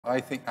I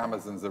think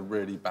Amazon's a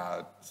really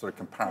bad sort of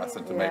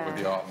comparison to make with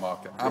the art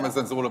market.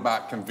 Amazon's all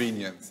about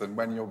convenience, and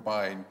when you're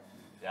buying,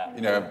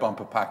 you know, a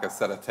bumper pack of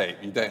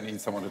sellotape, you don't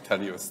need someone to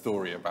tell you a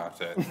story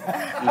about it. You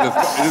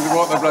just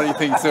want the bloody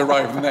thing to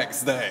arrive the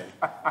next day.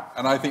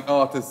 And I think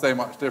art is so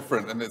much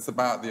different, and it's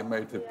about the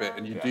emotive bit,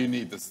 and you do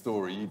need the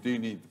story, you do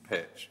need the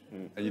pitch,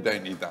 and you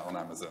don't need that on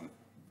Amazon.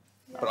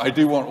 But I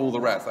do want all the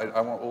rest. I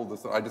want all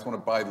the. I just want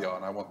to buy the art,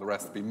 and I want the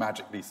rest to be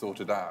magically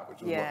sorted out,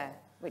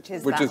 which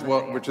is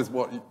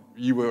what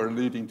you were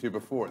alluding to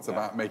before. It's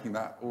about making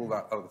that all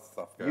that other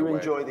stuff go away. You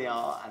enjoy the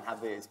art and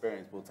have the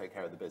experience. We'll take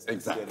care of the business.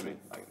 Exactly. You know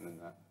what I mean?